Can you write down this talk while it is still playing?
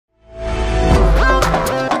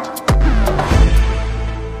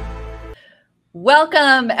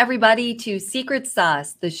Welcome, everybody, to Secret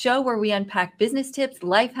Sauce, the show where we unpack business tips,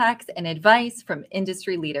 life hacks, and advice from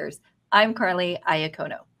industry leaders. I'm Carly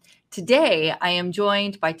Iacono. Today, I am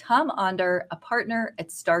joined by Tom Onder, a partner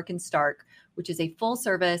at Stark & Stark, which is a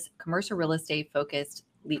full-service commercial real estate-focused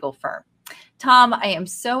legal firm. Tom, I am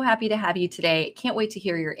so happy to have you today. Can't wait to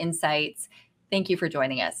hear your insights. Thank you for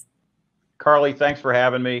joining us. Carly, thanks for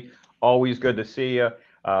having me. Always good to see you.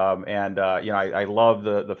 I love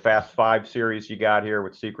the Fast Five series you got here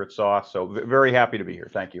with Secret Sauce. So very happy to be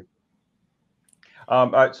here. Thank you.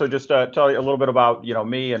 So just tell you a little bit about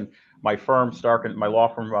me and my firm, my law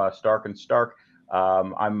firm, Stark & Stark.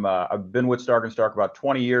 I've been with Stark & Stark about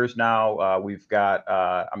 20 years now.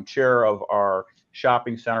 I'm chair of our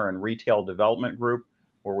shopping center and retail development group,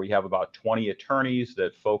 where we have about 20 attorneys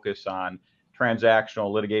that focus on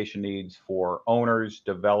transactional litigation needs for owners,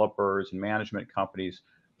 developers, and management companies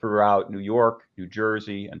throughout New York, New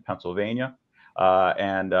Jersey, and Pennsylvania.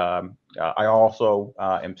 I also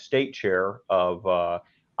am state chair of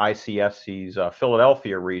ICSC's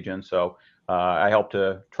Philadelphia region. So I help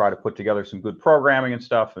to try to put together some good programming and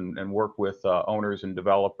stuff and work with owners and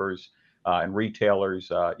developers and retailers,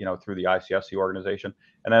 through the ICSC organization.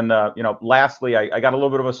 And then, lastly, I got a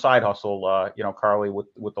little bit of a side hustle, Carly,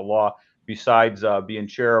 with the law. Besides being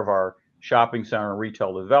chair of our shopping center and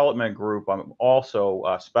retail development group, I'm also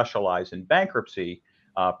specialized in bankruptcy,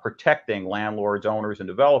 protecting landlords, owners, and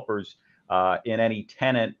developers in any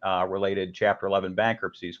tenant related Chapter 11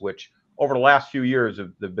 bankruptcies, which over the last few years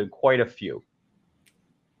there've been quite a few.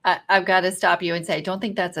 I've got to stop you and say, I don't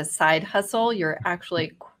think that's a side hustle. You're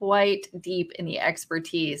actually quite deep in the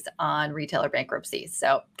expertise on retailer bankruptcies.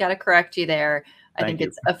 So got to correct you there. I think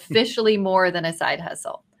it's officially more than a side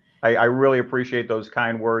hustle. I really appreciate those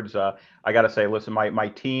kind words. I got to say, listen, my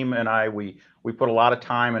team and I, we put a lot of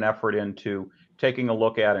time and effort into taking a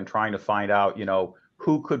look at and trying to find out,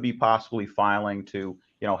 who could be possibly filing to,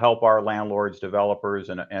 help our landlords, developers,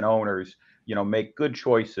 and owners, make good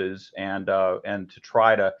choices and to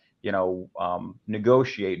try to,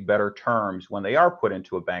 negotiate better terms when they are put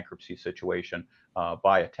into a bankruptcy situation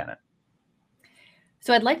by a tenant.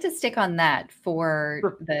 So I'd like to stick on that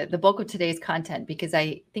for the bulk of today's content, because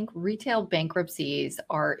I think retail bankruptcies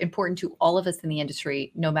are important to all of us in the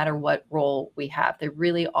industry, no matter what role we have. They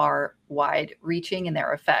really are wide reaching in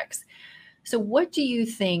their effects. So what do you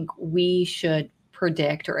think we should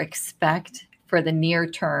predict or expect for the near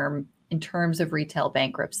term in terms of retail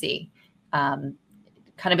bankruptcy? Kind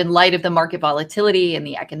of in light of the market volatility and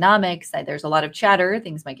the economics, there's a lot of chatter.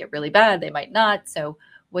 Things might get really bad, they might not. So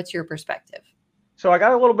what's your perspective? So I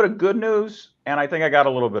got a little bit of good news, and I think I got a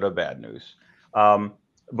little bit of bad news.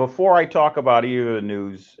 Before I talk about either of the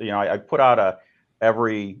news, I put out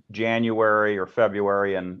every January or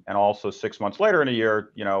February, and also 6 months later in a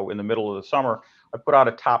year, in the middle of the summer, I put out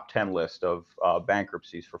a top 10 list of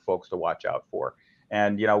bankruptcies for folks to watch out for.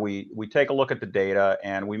 And we take a look at the data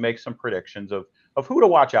and we make some predictions of who to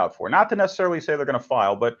watch out for. Not to necessarily say they're going to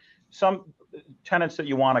file, but some tenants that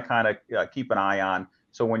you want to kind of keep an eye on.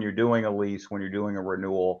 So when you're doing a lease, when you're doing a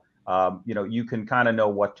renewal, you can kind of know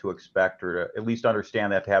what to expect, or to at least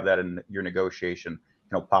understand that, to have that in your negotiation,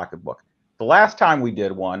 pocketbook. The last time we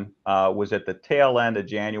did one was at the tail end of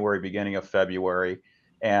January, beginning of February.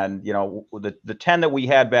 And, the 10 that we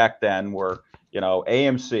had back then were,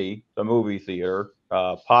 AMC, the movie theater,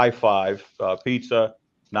 Pie 5, Pizza,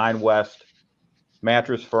 Nine West,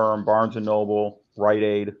 Mattress Firm, Barnes & Noble, Rite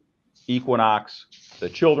Aid, Equinox, The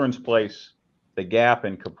Children's Place, The Gap,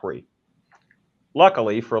 and Capri.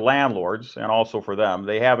 Luckily for landlords, and also for them,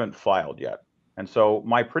 they haven't filed yet. And so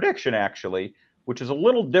my prediction, actually, which is a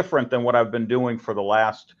little different than what I've been doing for the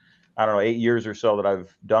last, 8 years or so that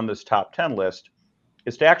I've done this top 10 list,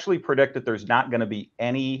 is to actually predict that there's not going to be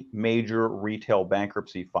any major retail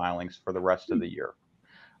bankruptcy filings for the rest of the year.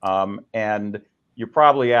 And you're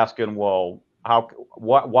probably asking, well,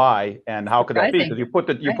 why, and how could that be? Because you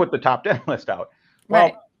put the top 10 list out. Well,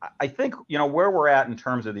 Right. I think, where we're at in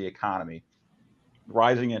terms of the economy,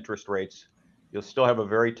 rising interest rates, you'll still have a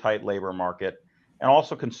very tight labor market, and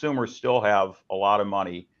also consumers still have a lot of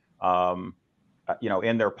money,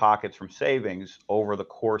 in their pockets from savings over the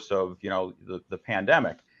course of, the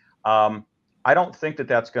pandemic. I don't think that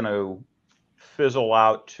that's going to fizzle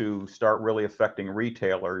out to start really affecting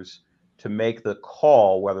retailers to make the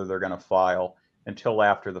call whether they're going to file until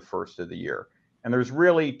after the first of the year. And there's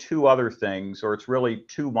really two other things, or it's really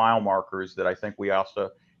two mile markers that I think we also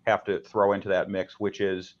have to throw into that mix, which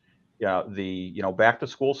is the back to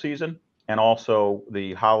school season, and also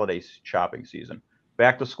the holiday shopping season.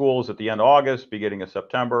 Back to school is at the end of August, beginning of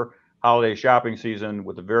September. Holiday shopping season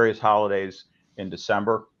with the various holidays in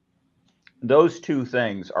December. those two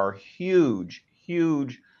things are huge,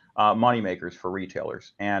 huge money makers for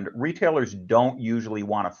retailers. And retailers don't usually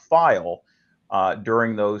want to file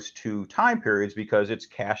during those two time periods because it's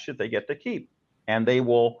cash that they get to keep. And they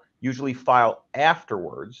will usually file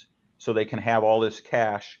afterwards so they can have all this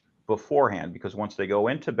cash beforehand, because once they go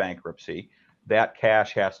into bankruptcy, that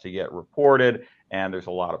cash has to get reported, and there's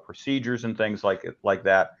a lot of procedures and things like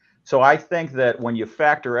that. So I think that when you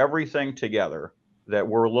factor everything together, that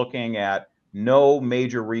we're looking at no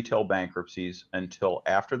major retail bankruptcies until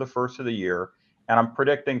after the first of the year. And I'm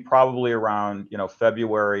predicting probably around,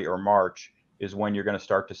 February or March is when you're going to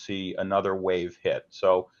start to see another wave hit.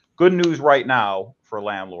 So good news right now for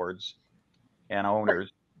landlords and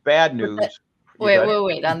owners. Bad But that, news. You wait, good? wait,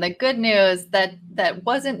 wait. On the good news, that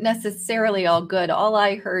wasn't necessarily all good. All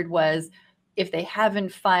I heard was if they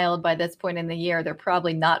haven't filed by this point in the year, they're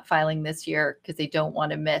probably not filing this year because they don't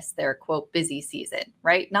want to miss their quote busy season,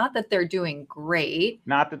 right? Not that they're doing great,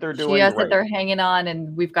 Not that they're doing just that great. they're hanging on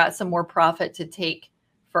and we've got some more profit to take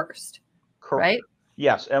first, right?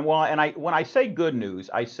 Yes, and well, and when I say good news,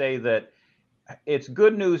 I say that it's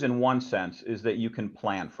good news in one sense is that you can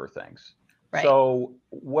plan for things. Right. So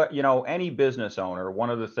what, any business owner, one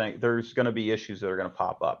of the things, there's going to be issues that are going to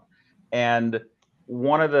pop up. And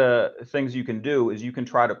one of the things you can do is you can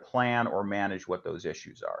try to plan or manage what those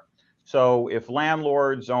issues are. So if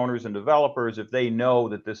landlords, owners, and developers, if they know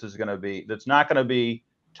that that's not going to be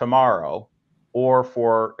tomorrow or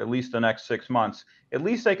for at least the next 6 months, at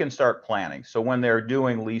least they can start planning. So when they're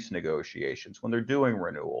doing lease negotiations, when they're doing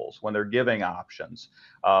renewals, when they're giving options,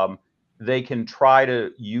 they can try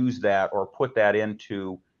to use that or put that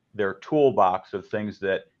into their toolbox of things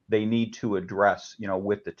that they need to address,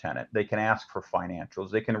 with the tenant. They can ask for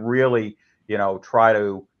financials. They can really, try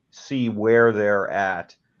to see where they're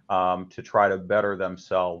at, to try to better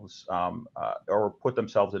themselves, or put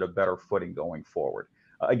themselves at a better footing going forward.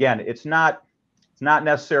 Again, it's not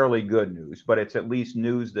necessarily good news, but it's at least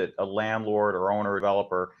news that a landlord or owner or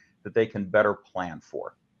developer that they can better plan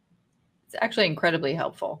for. It's actually incredibly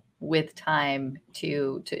helpful with time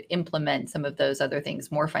to implement some of those other things,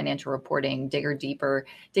 more financial reporting, digging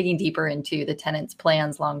deeper into the tenant's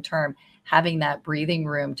plans long term, having that breathing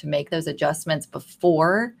room to make those adjustments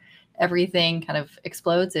before everything kind of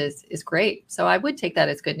explodes is great. So I would take that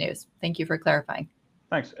as good news. Thank you for clarifying.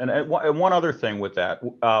 Thanks. And one other thing with that,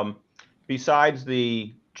 besides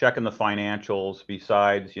the checking the financials,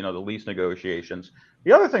 besides the lease negotiations,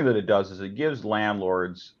 the other thing that it does is it gives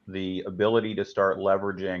landlords the ability to start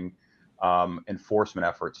leveraging enforcement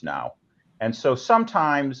efforts now. And so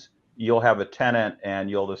sometimes you'll have a tenant and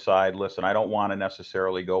you'll decide, listen, I don't want to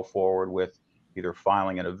necessarily go forward with either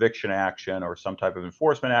filing an eviction action or some type of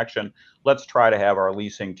enforcement action. Let's try to have our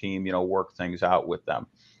leasing team, work things out with them,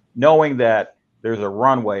 knowing that there's a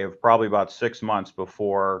runway of probably about 6 months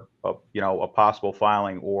before a possible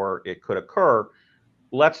filing or it could occur.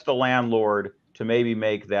 Lets the landlord to maybe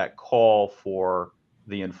make that call for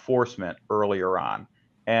the enforcement earlier on.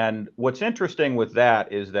 And what's interesting with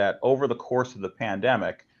that is that over the course of the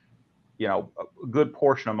pandemic, a good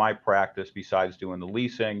portion of my practice, besides doing the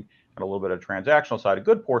leasing and a little bit of transactional side, a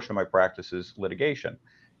good portion of my practice is litigation.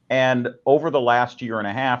 And over the last year and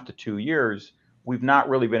a half to 2 years, we've not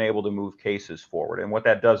really been able to move cases forward. And what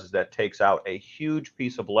that does is that takes out a huge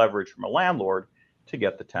piece of leverage from a landlord to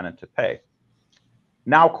get the tenant to pay.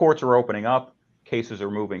 Now courts are opening up, cases are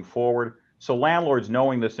moving forward. So landlords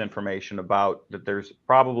knowing this information about that there's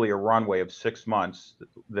probably a runway of 6 months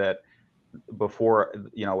that before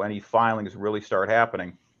any filings really start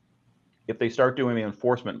happening, if they start doing the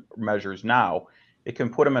enforcement measures now, it can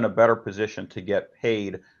put them in a better position to get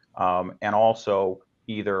paid, and also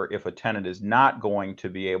either if a tenant is not going to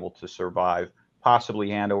be able to survive, possibly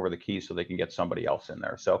hand over the keys so they can get somebody else in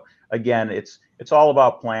there. So again, it's all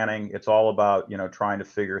about planning. It's all about trying to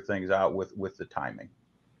figure things out with the timing.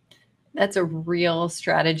 That's a real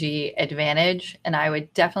strategy advantage. And I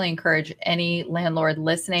would definitely encourage any landlord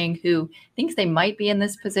listening who thinks they might be in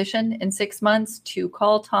this position in 6 months to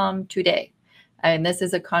call Tom today. And this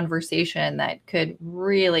is a conversation that could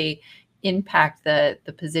really impact the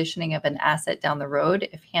positioning of an asset down the road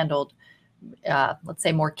if handled, let's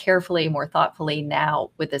say, more carefully, more thoughtfully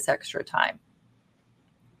now with this extra time.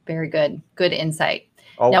 Very good. Good insight.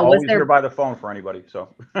 Oh, Now, always here by the phone for anybody.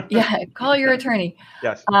 So yeah, call your attorney.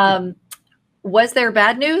 Yes. Was there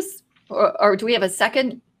bad news, or do we have a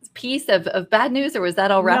second piece of bad news, or was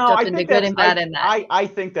that all wrapped No, up I into think good that's and bad in that? I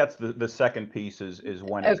think that's the second piece is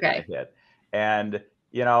when it's going Okay. to hit. And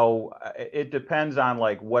it depends on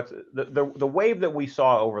like what's the wave that we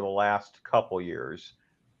saw over the last couple years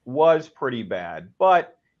was pretty bad,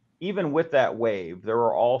 but even with that wave, there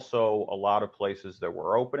were also a lot of places that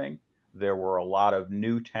were opening. There were a lot of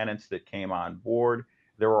new tenants that came on board.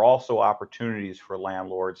 There were also opportunities for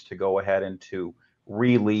landlords to go ahead and to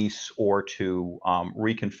release or to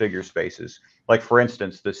reconfigure spaces. Like, for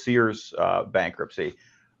instance, the Sears bankruptcy.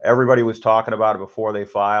 Everybody was talking about it before they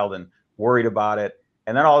filed and worried about it.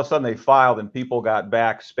 And then all of a sudden they filed and people got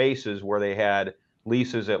back spaces where they had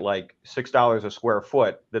leases at like $6 a square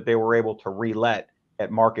foot that they were able to relet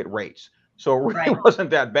at market rates. So it really Right. wasn't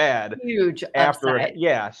that bad Huge after upside,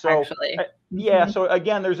 yeah. So actually. yeah. So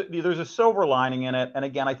again, there's a silver lining in it. And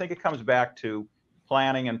again, I think it comes back to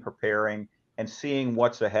planning and preparing and seeing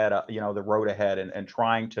what's ahead, the road ahead, and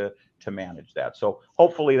trying to manage that. So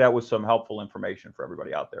hopefully that was some helpful information for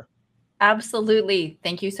everybody out there. Absolutely.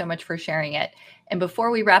 Thank you so much for sharing it. And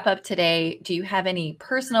before we wrap up today, do you have any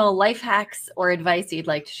personal life hacks or advice you'd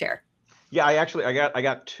like to share? Yeah, I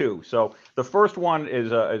got two. So the first one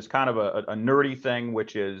is kind of a nerdy thing,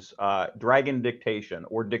 which is Dragon Dictation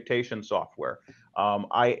or dictation software.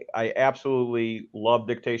 I absolutely love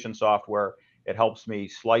dictation software. It helps me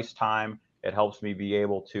slice time. It helps me be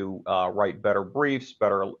able to write better briefs,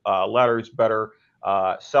 better letters, better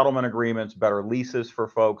settlement agreements, better leases for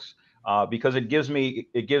folks. Because it gives me,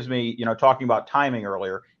 talking about timing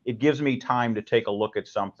earlier, it gives me time to take a look at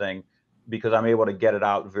something because I'm able to get it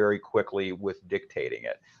out very quickly with dictating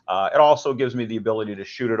it. It also gives me the ability to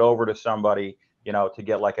shoot it over to somebody, to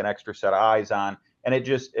get like an extra set of eyes on. And it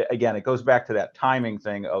just, again, it goes back to that timing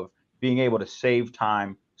thing of being able to save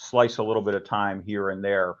time, slice a little bit of time here and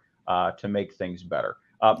there to make things better.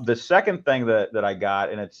 The second thing that I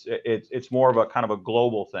got, and it's more of a kind of a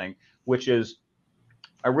global thing, which is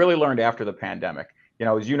I really learned after the pandemic.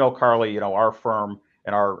 As you know, Carly, our firm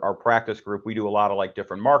and our practice group, we do a lot of like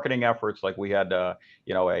different marketing efforts. Like we had,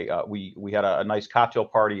 we had a nice cocktail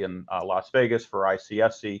party in Las Vegas for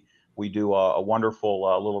ICSC. We do a wonderful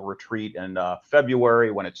little retreat in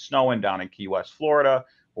February when it's snowing down in Key West, Florida,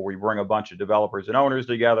 where we bring a bunch of developers and owners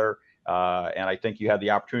together. And I think you had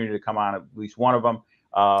the opportunity to come on at least one of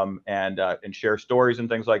them and share stories and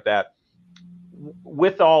things like that.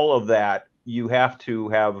 With all of that, you have to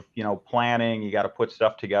have planning. You got to put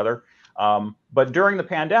stuff together. But during the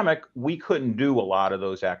pandemic, we couldn't do a lot of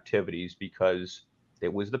those activities because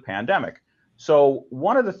it was the pandemic. So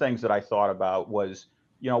one of the things that I thought about was,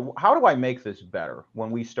 how do I make this better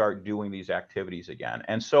when we start doing these activities again?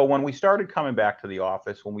 And so when we started coming back to the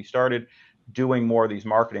office, when we started doing more of these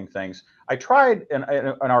marketing things, I tried, and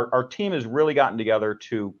our team has really gotten together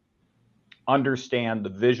to understand the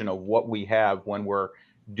vision of what we have when we're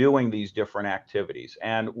doing these different activities.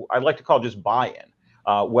 And I'd like to call just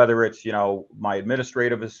buy-in. Whether it's my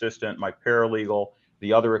administrative assistant, my paralegal,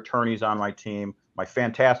 the other attorneys on my team, my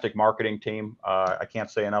fantastic marketing team. I can't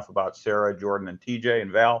say enough about Sarah, Jordan, and TJ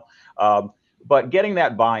and Val. But getting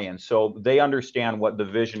that buy-in so they understand what the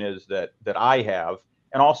vision is that I have,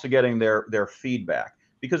 and also getting their feedback,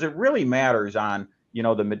 because it really matters on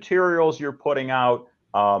the materials you're putting out,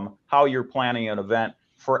 how you're planning an event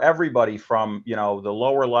for everybody from the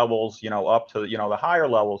lower levels up to the higher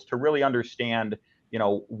levels to really understand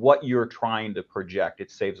what you're trying to project.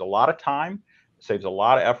 It saves a lot of time, saves a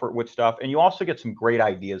lot of effort with stuff, and you also get some great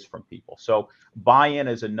ideas from people. So buy-in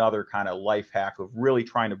is another kind of life hack of really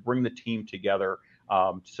trying to bring the team together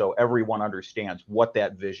so everyone understands what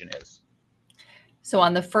that vision is. So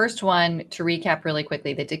on the first one, to recap really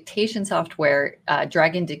quickly, the dictation software,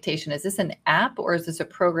 Dragon Dictation, is this an app or is this a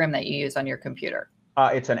program that you use on your computer?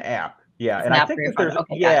 It's an app. Yeah. It's and an I app think for your that phone. there's,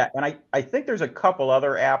 Okay, got yeah. it. And I think there's a couple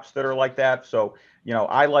other apps that are like that. So,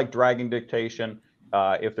 I like Dragon Dictation.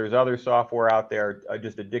 If there's other software out there,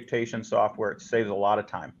 just a dictation software, it saves a lot of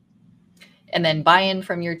time. And then buy-in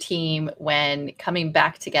from your team when coming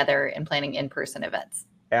back together and planning in-person events.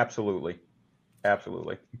 Absolutely.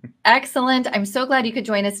 Absolutely. Excellent. I'm so glad you could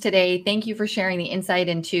join us today. Thank you for sharing the insight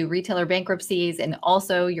into retailer bankruptcies and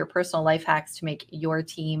also your personal life hacks to make your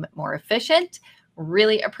team more efficient.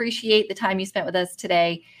 Really appreciate the time you spent with us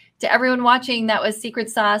today. To everyone watching, that was Secret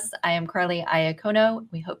Sauce. I am Carly Iacono.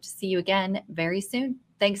 We hope to see you again very soon.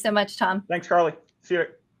 Thanks so much, Tom. Thanks, Carly. See you.